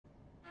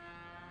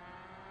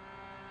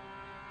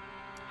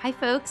Hi,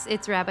 folks.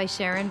 It's Rabbi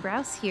Sharon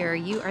Brous here.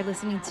 You are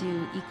listening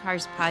to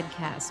IKAR's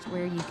podcast,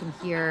 where you can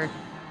hear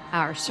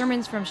our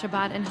sermons from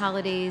Shabbat and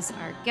holidays,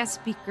 our guest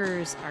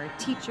speakers, our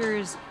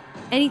teachers,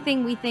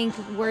 anything we think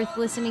worth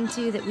listening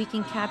to that we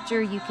can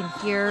capture, you can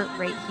hear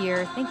right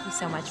here. Thank you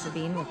so much for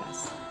being with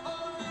us.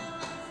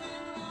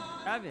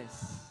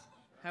 Travis,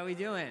 how we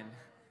doing?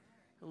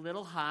 A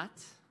little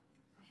hot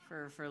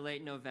for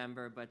late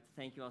November, but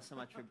thank you all so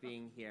much for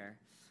being here.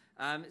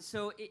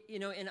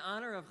 In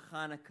honor of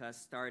Hanukkah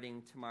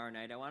starting tomorrow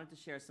night, I wanted to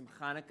share some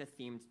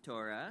Hanukkah-themed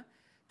Torah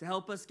to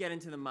help us get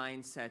into the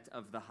mindset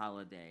of the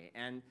holiday.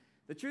 And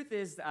the truth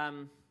is,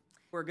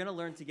 we're going to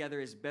learn together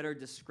is better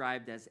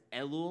described as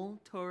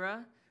Elul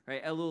Torah.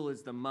 Right? Elul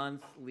is the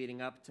month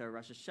leading up to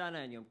Rosh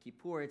Hashanah and Yom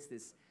Kippur. It's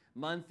this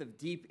month of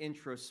deep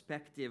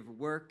introspective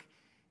work.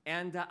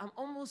 And I'm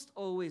almost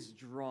always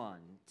drawn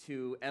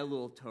to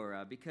Elul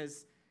Torah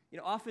because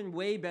often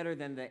way better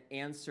than the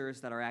answers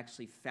that are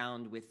actually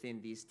found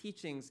within these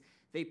teachings,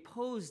 they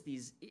pose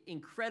these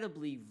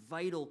incredibly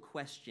vital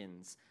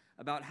questions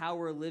about how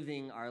we're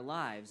living our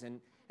lives and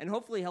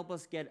hopefully help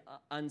us get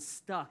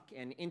unstuck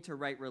and into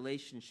right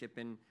relationship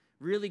and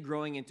really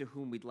growing into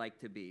whom we'd like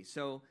to be.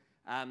 So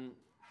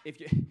if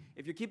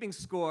you're keeping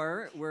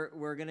score,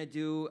 we're gonna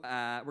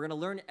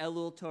learn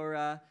Elul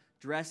Torah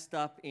dressed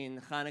up in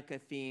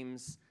Hanukkah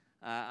themes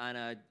on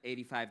a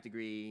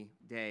 85-degree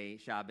day,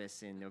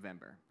 Shabbos in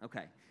November.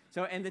 Okay.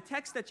 So, and the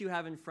text that you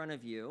have in front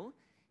of you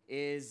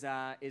is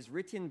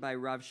written by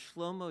Rav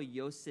Shlomo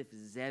Yosef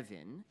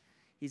Zevin.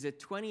 He's a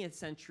 20th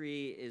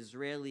century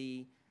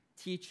Israeli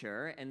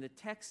teacher, and the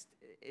text,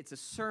 it's a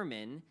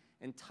sermon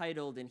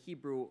entitled in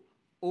Hebrew,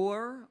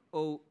 Or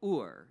O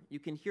Ur. You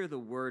can hear the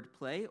word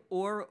play,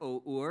 Or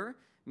O Ur,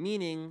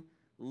 meaning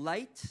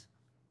light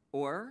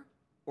or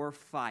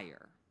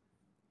fire.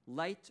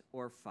 Light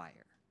or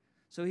fire.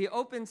 So he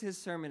opens his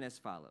sermon as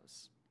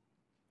follows.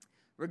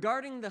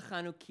 Regarding the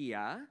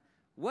Chanukiah,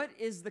 what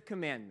is the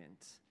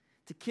commandment?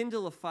 To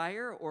kindle a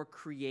fire or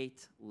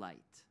create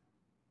light?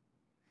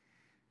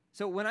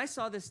 So when I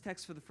saw this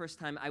text for the first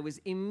time, I was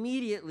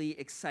immediately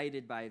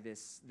excited by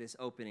this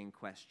opening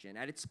question.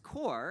 At its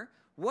core,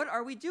 what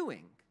are we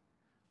doing?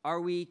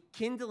 Are we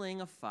kindling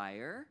a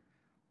fire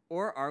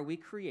or are we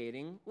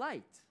creating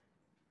light?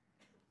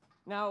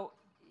 Now,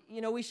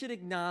 we should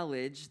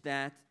acknowledge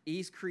that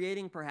he's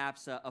creating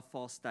perhaps a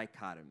false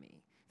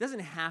dichotomy. It doesn't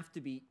have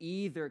to be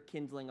either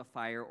kindling a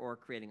fire or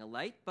creating a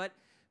light, but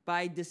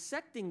by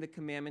dissecting the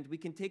commandment, we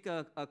can take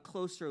a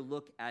closer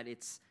look at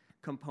its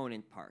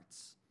component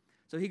parts.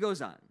 So he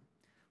goes on.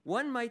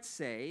 One might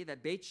say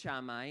that Beit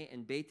Shammai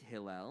and Beit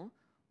Hillel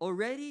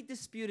already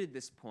disputed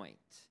this point.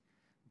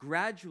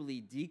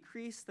 Gradually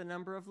decrease the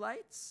number of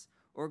lights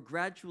or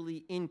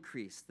gradually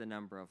increase the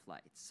number of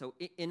lights. So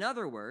in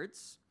other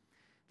words,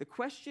 the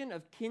question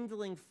of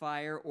kindling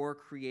fire or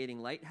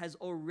creating light has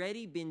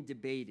already been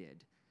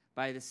debated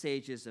by the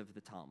sages of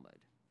the Talmud.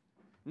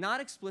 Not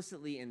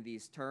explicitly in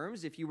these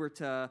terms. If you were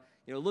to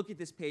look at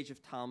this page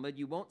of Talmud,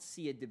 you won't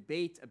see a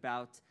debate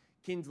about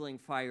kindling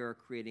fire or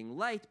creating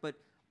light, but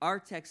our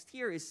text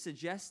here is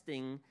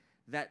suggesting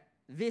that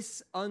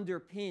this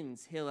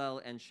underpins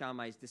Hillel and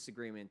Shammai's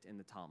disagreement in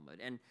the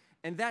Talmud.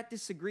 And that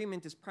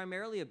disagreement is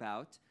primarily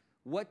about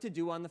what to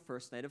do on the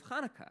first night of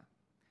Hanukkah.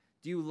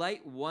 Do you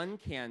light one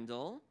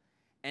candle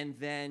and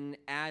then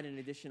add an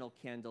additional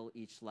candle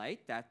each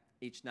night?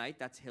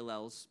 That's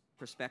Hillel's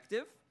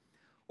perspective.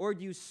 Or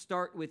do you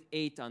start with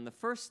 8 on the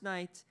first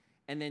night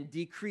and then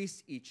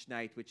decrease each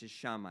night, which is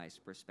Shammai's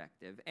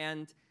perspective?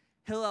 And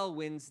Hillel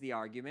wins the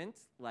argument,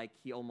 like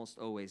he almost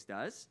always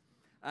does.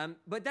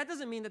 But that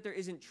doesn't mean that there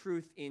isn't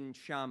truth in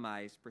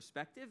Shammai's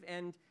perspective.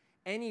 And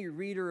any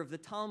reader of the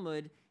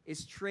Talmud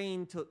is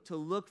trained to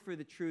look for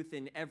the truth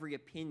in every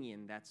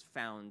opinion that's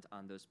found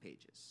on those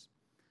pages.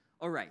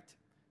 All right,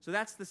 so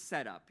that's the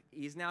setup.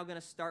 He's now going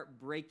to start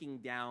breaking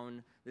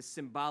down the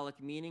symbolic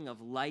meaning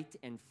of light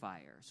and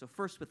fire. So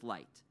first with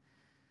light.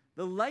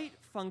 The light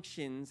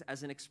functions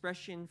as an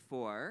expression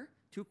for,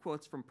 2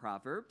 quotes from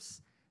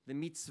Proverbs, the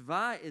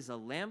mitzvah is a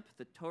lamp,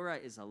 the Torah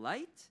is a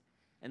light,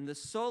 and the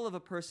soul of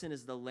a person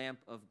is the lamp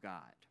of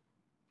God.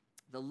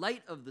 The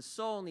light of the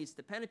soul needs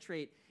to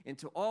penetrate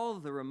into all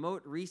the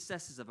remote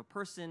recesses of a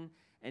person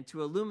and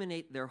to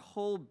illuminate their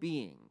whole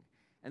being.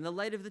 And the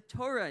light of the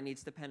Torah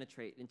needs to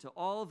penetrate into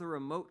all the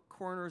remote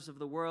corners of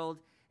the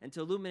world and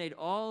to illuminate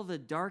all the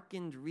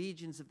darkened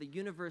regions of the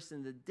universe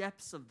and the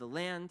depths of the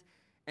land.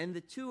 And the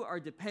two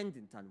are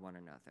dependent on one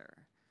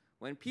another.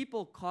 When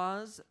people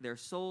cause their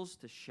souls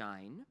to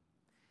shine,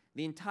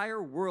 the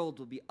entire world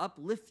will be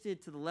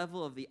uplifted to the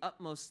level of the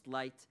utmost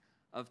light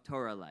of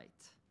Torah light.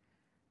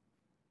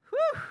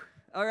 Whew!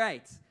 All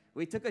right.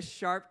 We took a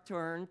sharp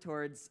turn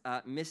towards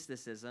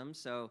mysticism,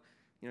 so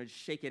just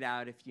shake it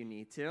out if you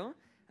need to.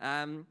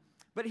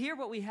 But here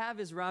what we have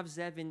is Rav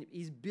Zevin,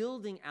 he's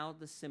building out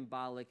the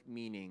symbolic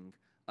meaning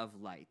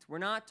of light. We're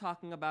not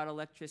talking about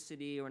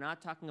electricity, we're not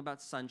talking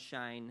about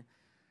sunshine.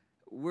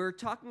 We're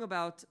talking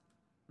about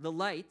the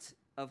light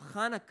of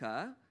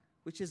Hanukkah,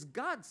 which is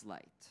God's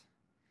light.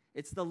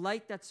 It's the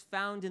light that's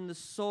found in the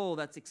soul,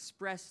 that's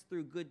expressed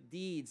through good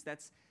deeds,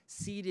 that's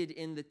seated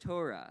in the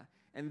Torah.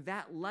 And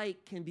that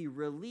light can be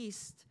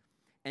released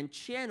and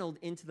channeled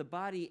into the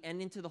body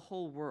and into the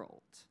whole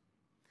world.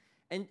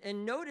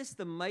 And notice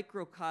the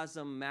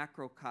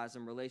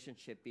microcosm-macrocosm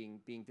relationship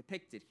being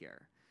depicted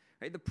here.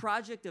 Right? The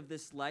project of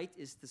this light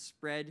is to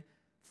spread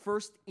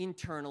first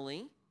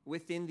internally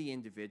within the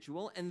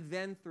individual and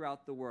then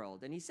throughout the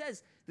world. And he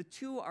says the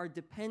two are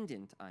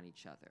dependent on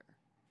each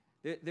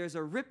other. There's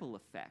a ripple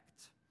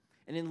effect.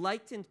 An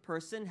enlightened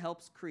person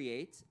helps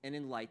create an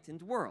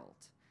enlightened world.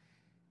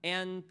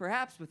 And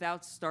perhaps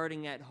without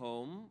starting at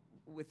home,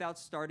 without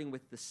starting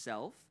with the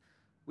self,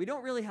 we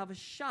don't really have a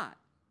shot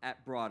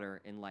at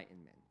broader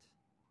enlightenment.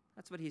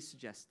 That's what he's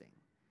suggesting.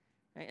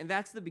 Right? And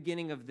that's the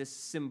beginning of this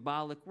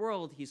symbolic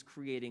world he's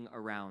creating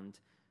around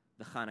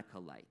the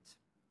Hanukkah light.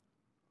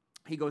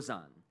 He goes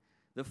on.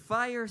 The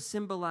fire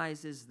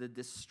symbolizes the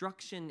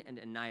destruction and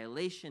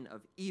annihilation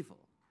of evil.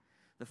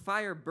 The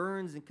fire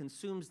burns and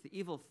consumes the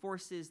evil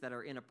forces that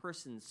are in a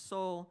person's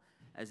soul,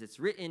 as it's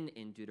written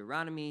in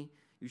Deuteronomy,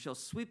 you shall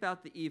sweep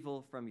out the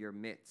evil from your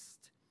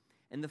midst.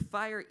 And the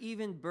fire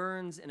even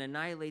burns and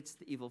annihilates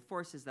the evil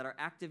forces that are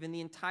active in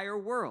the entire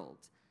world.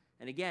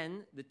 And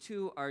again, the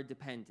two are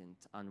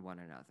dependent on one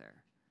another.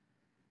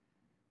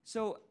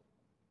 So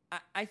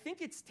I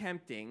think it's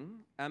tempting,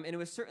 and it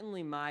was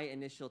certainly my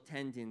initial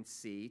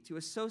tendency, to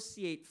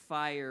associate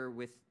fire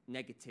with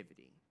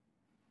negativity.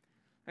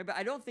 Right? But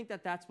I don't think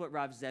that that's what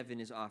Rav Zevin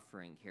is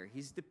offering here.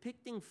 He's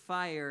depicting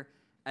fire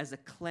as a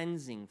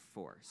cleansing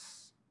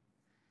force.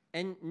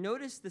 And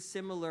notice the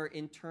similar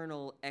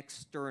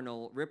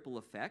internal-external ripple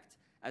effect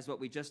as what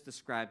we just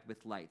described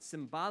with light.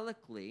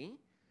 Symbolically,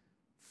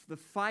 the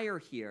fire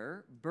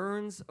here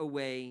burns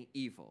away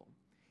evil.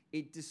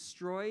 It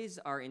destroys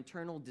our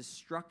internal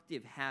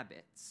destructive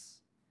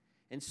habits.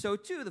 And so,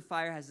 too, the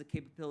fire has the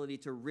capability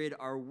to rid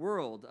our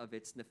world of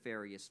its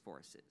nefarious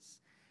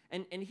forces.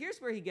 And here's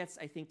where he gets,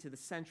 I think, to the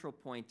central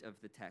point of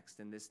the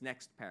text in this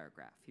next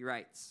paragraph. He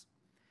writes,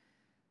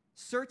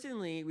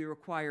 certainly, we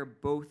require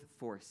both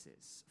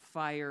forces,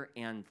 fire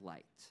and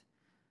light.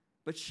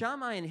 But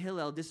Shammai and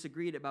Hillel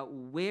disagreed about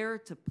where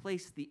to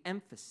place the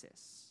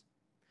emphasis.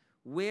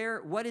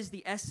 What is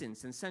the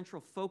essence and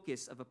central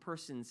focus of a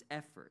person's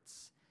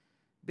efforts?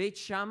 Beit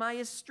Shammai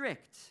is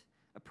strict.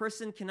 A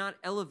person cannot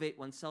elevate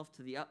oneself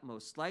to the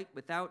utmost light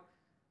without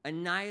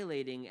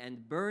annihilating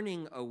and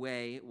burning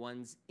away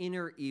one's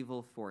inner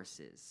evil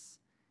forces.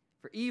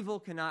 For evil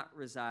cannot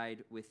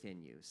reside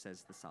within you,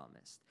 says the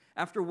psalmist.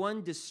 After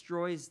one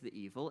destroys the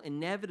evil,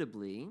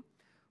 inevitably,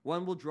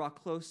 one will draw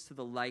close to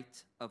the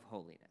light of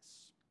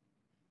holiness.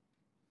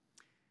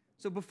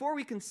 So before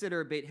we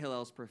consider Beit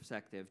Hillel's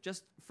perspective,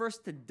 just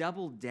first to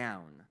double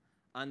down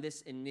on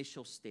this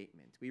initial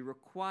statement, we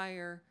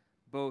require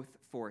both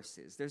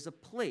forces. There's a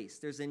place,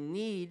 there's a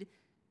need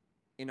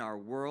in our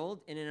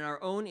world and in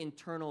our own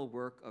internal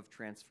work of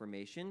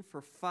transformation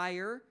for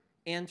fire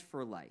and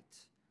for light,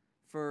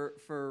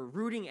 for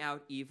rooting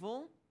out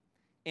evil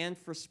and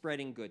for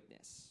spreading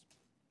goodness.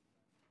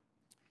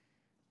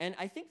 And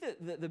I think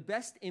that the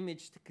best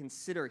image to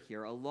consider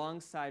here,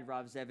 alongside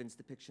Rav Zevin's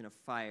depiction of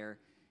fire,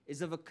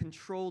 is of a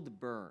controlled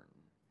burn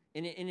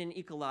in an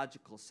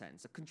ecological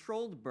sense. A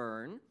controlled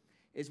burn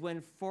is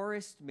when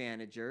forest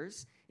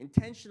managers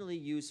intentionally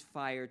use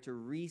fire to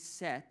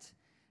reset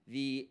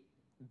the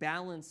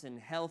balance and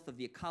health of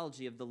the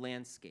ecology of the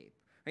landscape,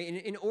 right?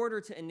 In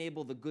order to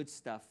enable the good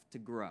stuff to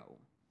grow.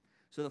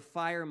 So the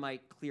fire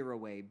might clear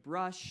away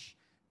brush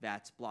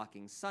that's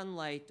blocking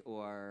sunlight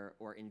or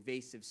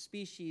invasive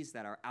species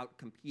that are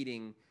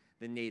outcompeting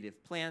the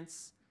native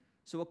plants.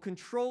 So a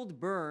controlled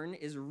burn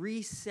is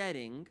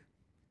resetting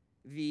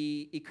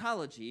the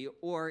ecology,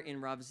 or in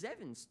Rav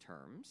Zevin's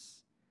terms,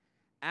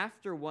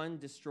 after one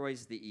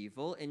destroys the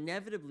evil,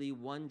 inevitably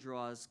one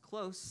draws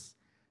close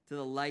to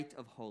the light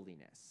of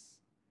holiness.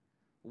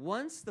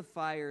 Once the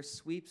fire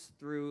sweeps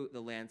through the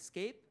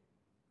landscape,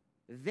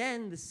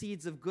 then the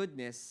seeds of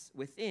goodness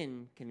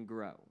within can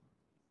grow.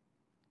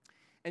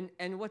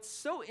 And what's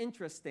so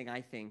interesting,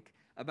 I think,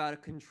 about a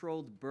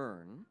controlled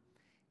burn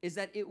is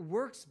that it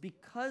works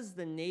because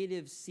the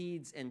native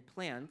seeds and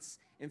plants,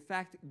 in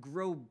fact,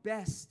 grow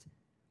best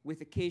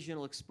with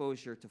occasional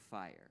exposure to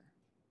fire.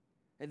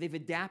 They've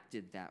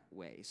adapted that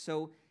way.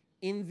 So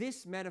in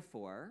this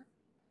metaphor,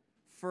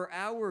 for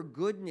our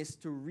goodness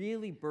to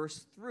really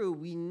burst through,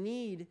 we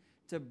need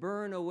to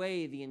burn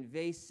away the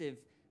invasive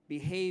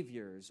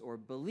behaviors or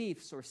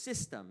beliefs or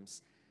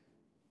systems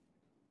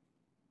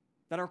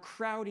that are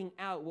crowding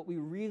out what we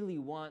really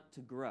want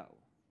to grow.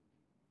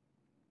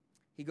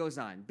 He goes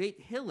on, Beit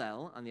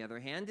Hillel, on the other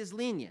hand, is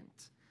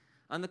lenient.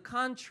 On the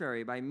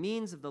contrary, by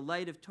means of the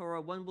light of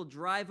Torah, one will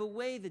drive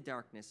away the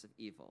darkness of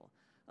evil.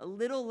 A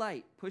little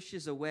light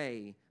pushes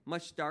away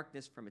much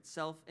darkness from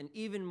itself, and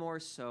even more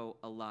so,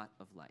 a lot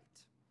of light.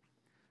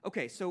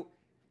 Okay, so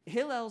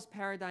Hillel's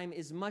paradigm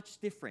is much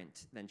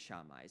different than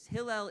Shammai's.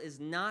 Hillel is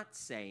not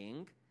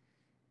saying,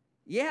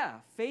 yeah,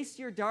 face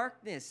your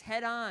darkness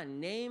head on,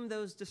 name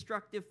those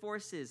destructive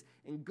forces,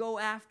 and go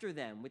after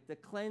them with the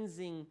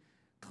cleansing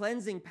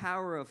cleansing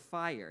power of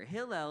fire,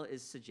 Hillel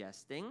is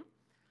suggesting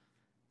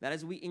that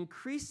as we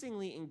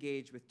increasingly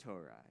engage with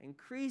Torah,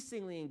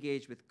 increasingly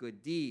engage with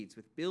good deeds,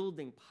 with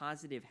building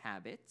positive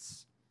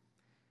habits,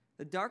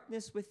 the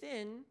darkness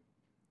within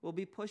will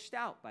be pushed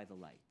out by the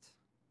light.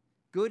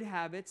 Good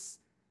habits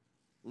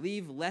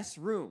leave less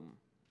room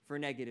for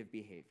negative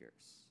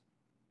behaviors.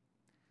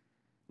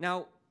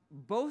 Now,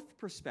 both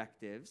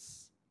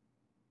perspectives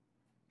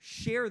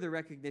share the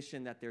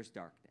recognition that there's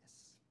darkness.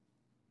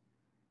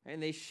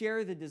 And they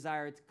share the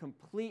desire to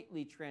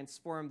completely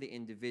transform the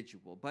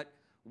individual. But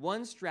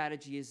one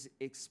strategy is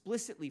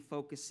explicitly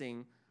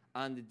focusing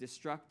on the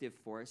destructive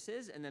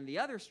forces, and then the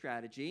other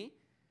strategy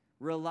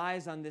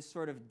relies on this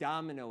sort of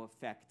domino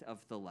effect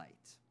of the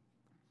light.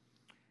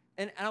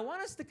 And I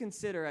want us to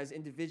consider as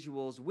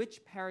individuals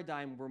which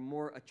paradigm we're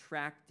more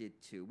attracted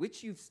to,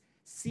 which you've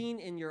seen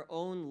in your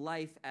own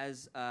life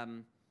as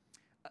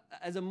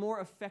a more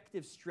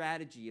effective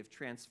strategy of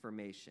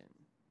transformation.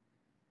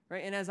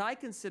 Right? And as I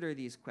consider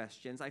these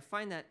questions, I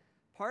find that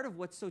part of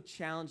what's so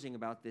challenging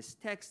about this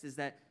text is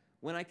that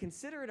when I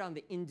consider it on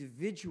the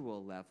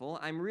individual level,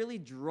 I'm really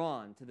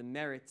drawn to the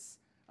merits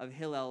of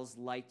Hillel's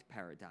light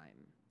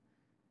paradigm.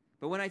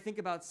 But when I think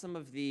about some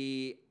of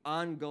the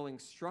ongoing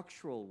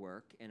structural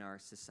work in our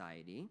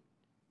society,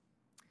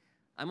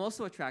 I'm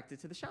also attracted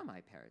to the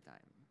Shammai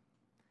paradigm.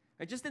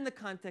 Right? Just in the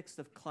context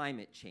of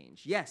climate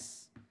change,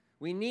 yes,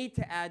 we need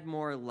to add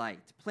more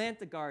light.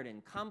 Plant a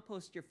garden,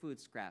 compost your food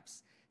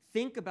scraps.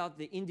 Think about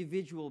the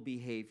individual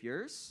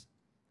behaviors,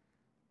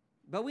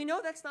 but we know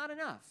that's not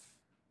enough.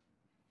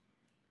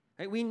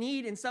 Right? We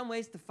need, in some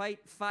ways, to fight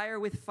fire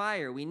with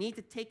fire. We need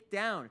to take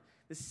down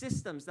the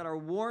systems that are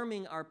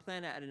warming our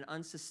planet at an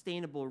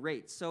unsustainable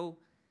rate. So,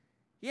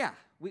 yeah,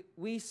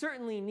 we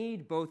certainly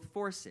need both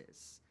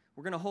forces.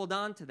 We're going to hold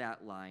on to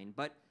that line,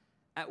 but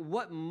at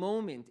what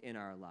moment in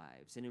our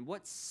lives and in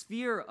what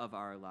sphere of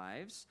our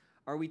lives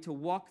are we to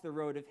walk the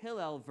road of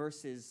Hillel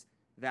versus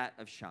that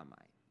of Shammai?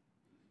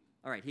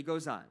 All right, he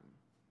goes on.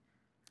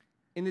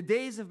 In the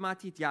days of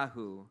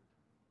Matityahu,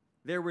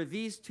 there were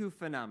these two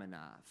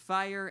phenomena,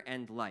 fire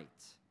and light.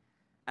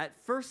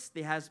 At first,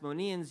 the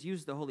Hasmoneans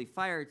used the holy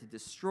fire to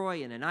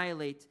destroy and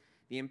annihilate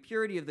the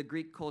impurity of the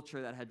Greek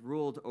culture that had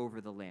ruled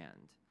over the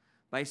land.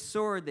 By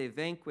sword, they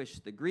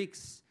vanquished the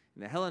Greeks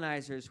and the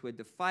Hellenizers who had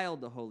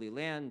defiled the Holy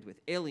Land with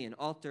alien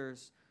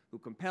altars, who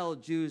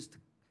compelled Jews to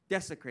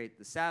desecrate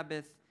the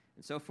Sabbath,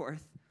 and so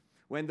forth.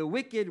 When the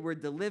wicked were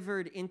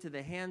delivered into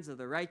the hands of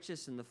the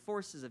righteous and the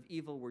forces of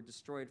evil were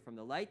destroyed from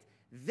the light,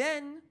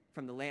 then,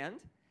 from the land,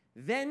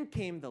 then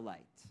came the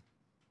light.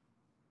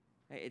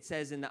 It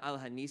says in the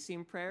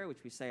Al-Hanisim prayer,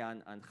 which we say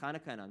on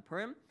Hanukkah and on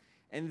Purim,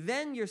 and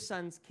then your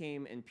sons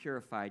came and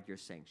purified your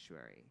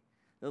sanctuary.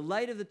 The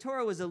light of the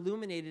Torah was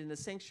illuminated in the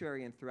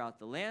sanctuary and throughout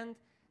the land,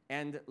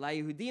 and La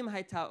Yehudim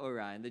Hayta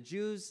Ora, and the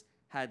Jews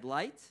had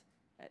light.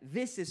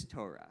 This is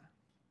Torah.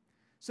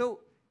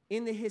 So,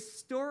 in the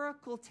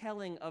historical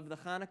telling of the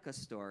Hanukkah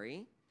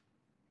story,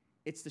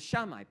 it's the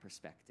Shammai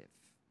perspective.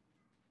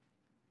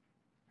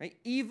 Right?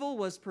 Evil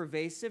was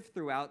pervasive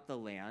throughout the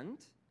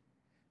land.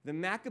 The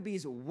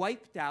Maccabees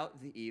wiped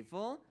out the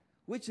evil,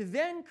 which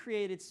then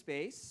created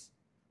space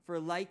for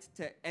light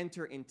to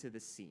enter into the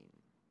scene.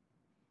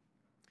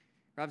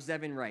 Rav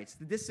Zevin writes,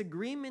 the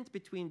disagreement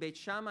between Beit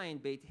Shammai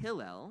and Beit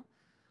Hillel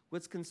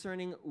was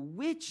concerning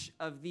which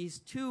of these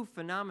two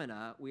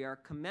phenomena we are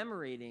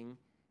commemorating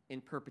in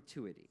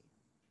perpetuity.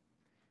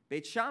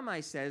 Beit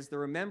Shammai says the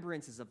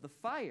remembrance is of the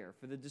fire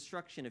for the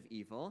destruction of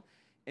evil,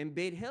 and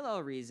Beit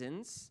Hillel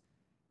reasons,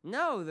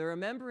 no, the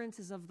remembrance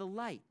is of the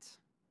light.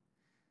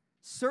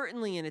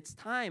 Certainly in its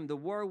time, the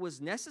war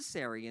was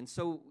necessary, and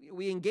so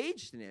we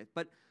engaged in it,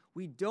 but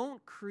we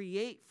don't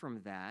create from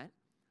that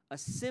a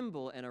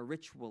symbol and a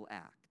ritual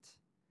act.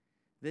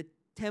 The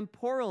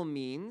temporal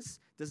means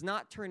does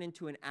not turn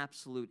into an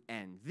absolute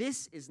end.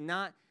 This is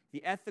not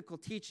the ethical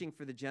teaching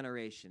for the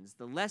generations.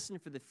 The lesson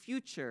for the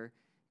future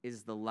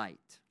is the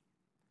light.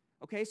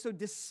 Okay, so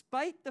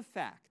despite the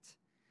fact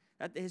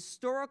that the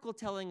historical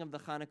telling of the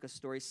Hanukkah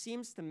story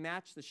seems to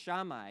match the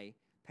Shammai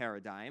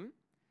paradigm,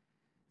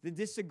 the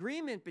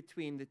disagreement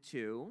between the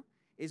two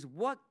is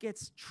what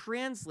gets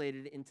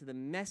translated into the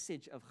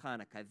message of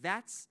Hanukkah.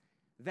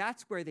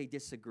 That's where they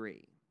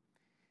disagree.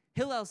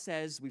 Hillel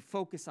says we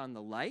focus on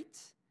the light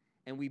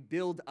and we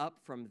build up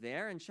from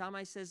there, and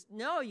Shammai says,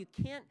 no, you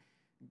can't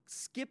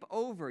skip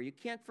over, you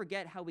can't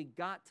forget how we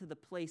got to the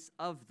place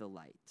of the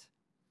light.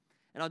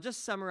 And I'll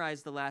just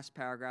summarize the last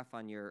paragraph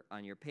on your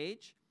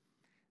page.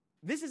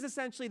 This is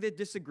essentially the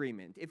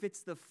disagreement. If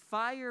it's the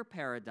fire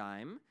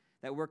paradigm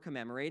that we're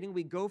commemorating,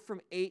 we go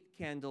from 8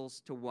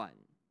 candles to 1.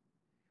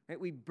 Right?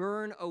 We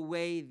burn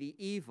away the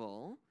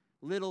evil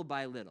little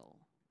by little.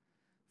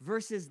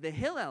 Versus the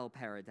Hillel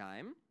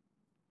paradigm,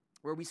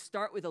 where we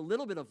start with a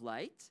little bit of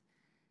light,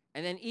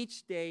 and then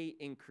each day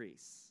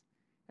increase.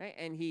 Right?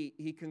 And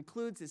he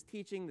concludes his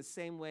teaching the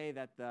same way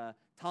that the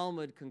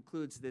Talmud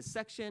concludes this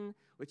section,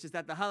 which is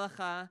that the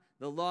halacha,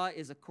 the law,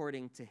 is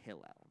according to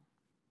Hillel.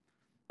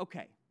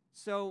 Okay,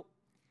 so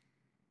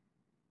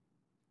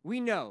we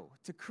know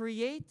to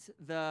create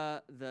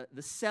the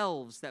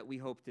selves that we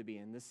hope to be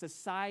in, the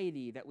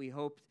society that we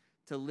hope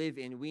to live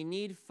in, we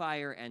need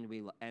fire and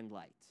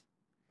light.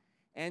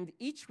 And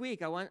each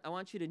week, I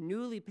want you to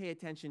newly pay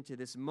attention to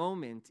this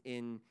moment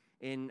in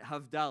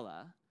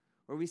Havdalah,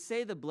 where we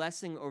say the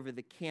blessing over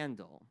the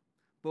candle,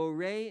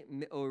 Borei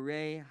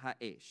me'orei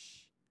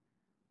ha'esh,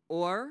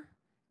 or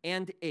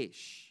and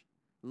esh,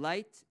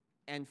 light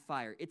and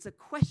fire. It's a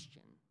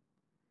question.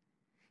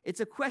 It's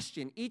a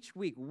question each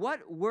week.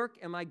 What work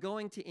am I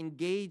going to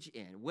engage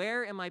in?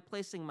 Where am I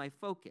placing my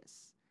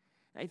focus?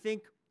 I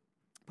think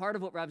part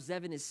of what Rav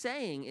Zevin is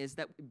saying is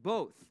that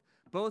both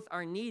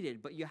are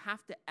needed, but you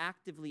have to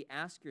actively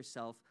ask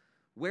yourself,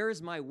 where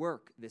is my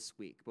work this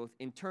week, both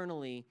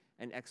internally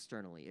and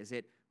externally? Is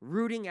it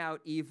rooting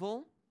out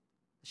evil,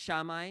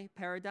 Shammai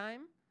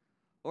paradigm,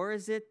 or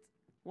is it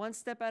one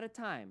step at a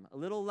time? A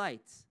little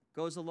light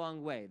goes a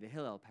long way, the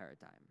Hillel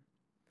paradigm.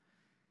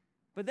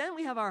 But then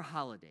we have our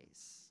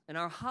holidays. And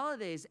our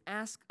holidays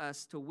ask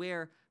us to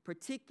wear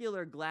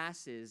particular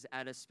glasses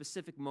at a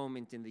specific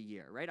moment in the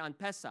year, right? On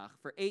Pesach,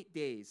 for 8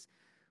 days,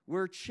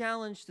 we're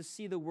challenged to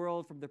see the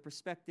world from the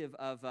perspective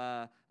of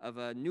a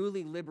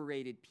newly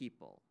liberated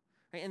people.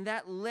 Right? And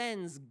that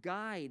lens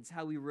guides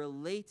how we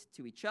relate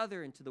to each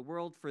other and to the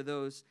world for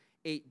those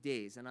 8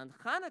 days. And on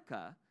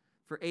Hanukkah,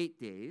 for 8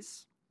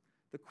 days,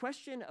 the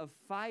question of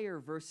fire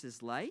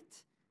versus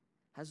light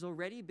has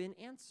already been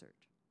answered.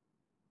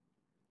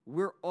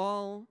 We're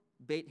all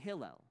Beit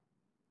Hillel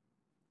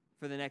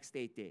for the next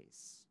 8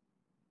 days.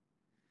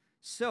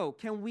 So,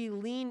 can we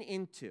lean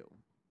into,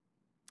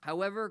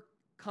 however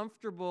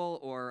comfortable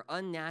or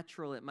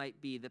unnatural it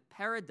might be, the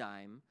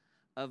paradigm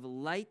of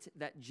light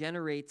that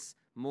generates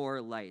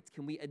more light?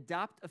 Can we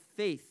adopt a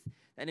faith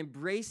that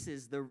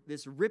embraces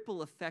this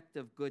ripple effect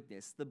of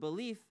goodness, the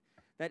belief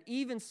that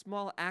even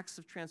small acts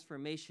of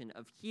transformation,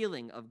 of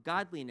healing, of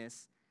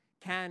godliness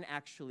can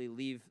actually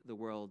leave the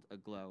world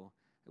aglow?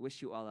 I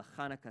wish you all a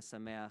Chanukah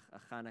Sameach, a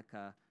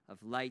Chanukah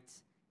of light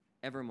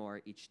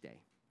evermore each day.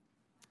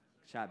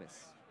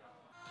 Shabbos.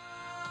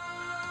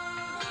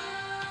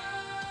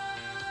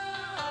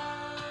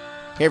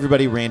 Hey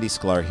everybody, Randy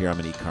Sklar here. I'm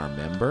an IKAR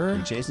member.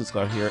 And Jason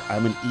Sklar here.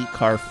 I'm an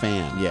IKAR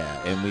fan.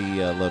 Yeah, and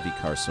we love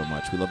IKAR so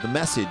much. We love the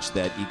message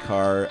that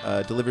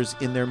IKAR delivers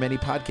in their many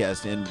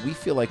podcasts, and we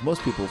feel like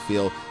most people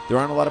feel there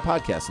aren't a lot of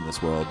podcasts in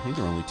this world. I think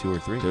there are only 2 or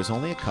 3. There's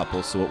only a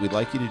couple, so what we'd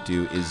like you to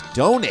do is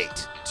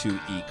donate to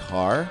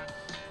IKAR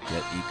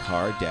at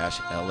ikar-la.org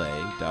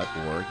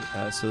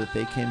so that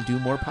they can do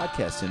more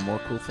podcasts and more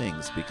cool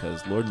things,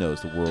 because Lord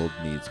knows the world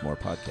needs more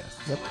podcasts.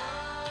 Yep.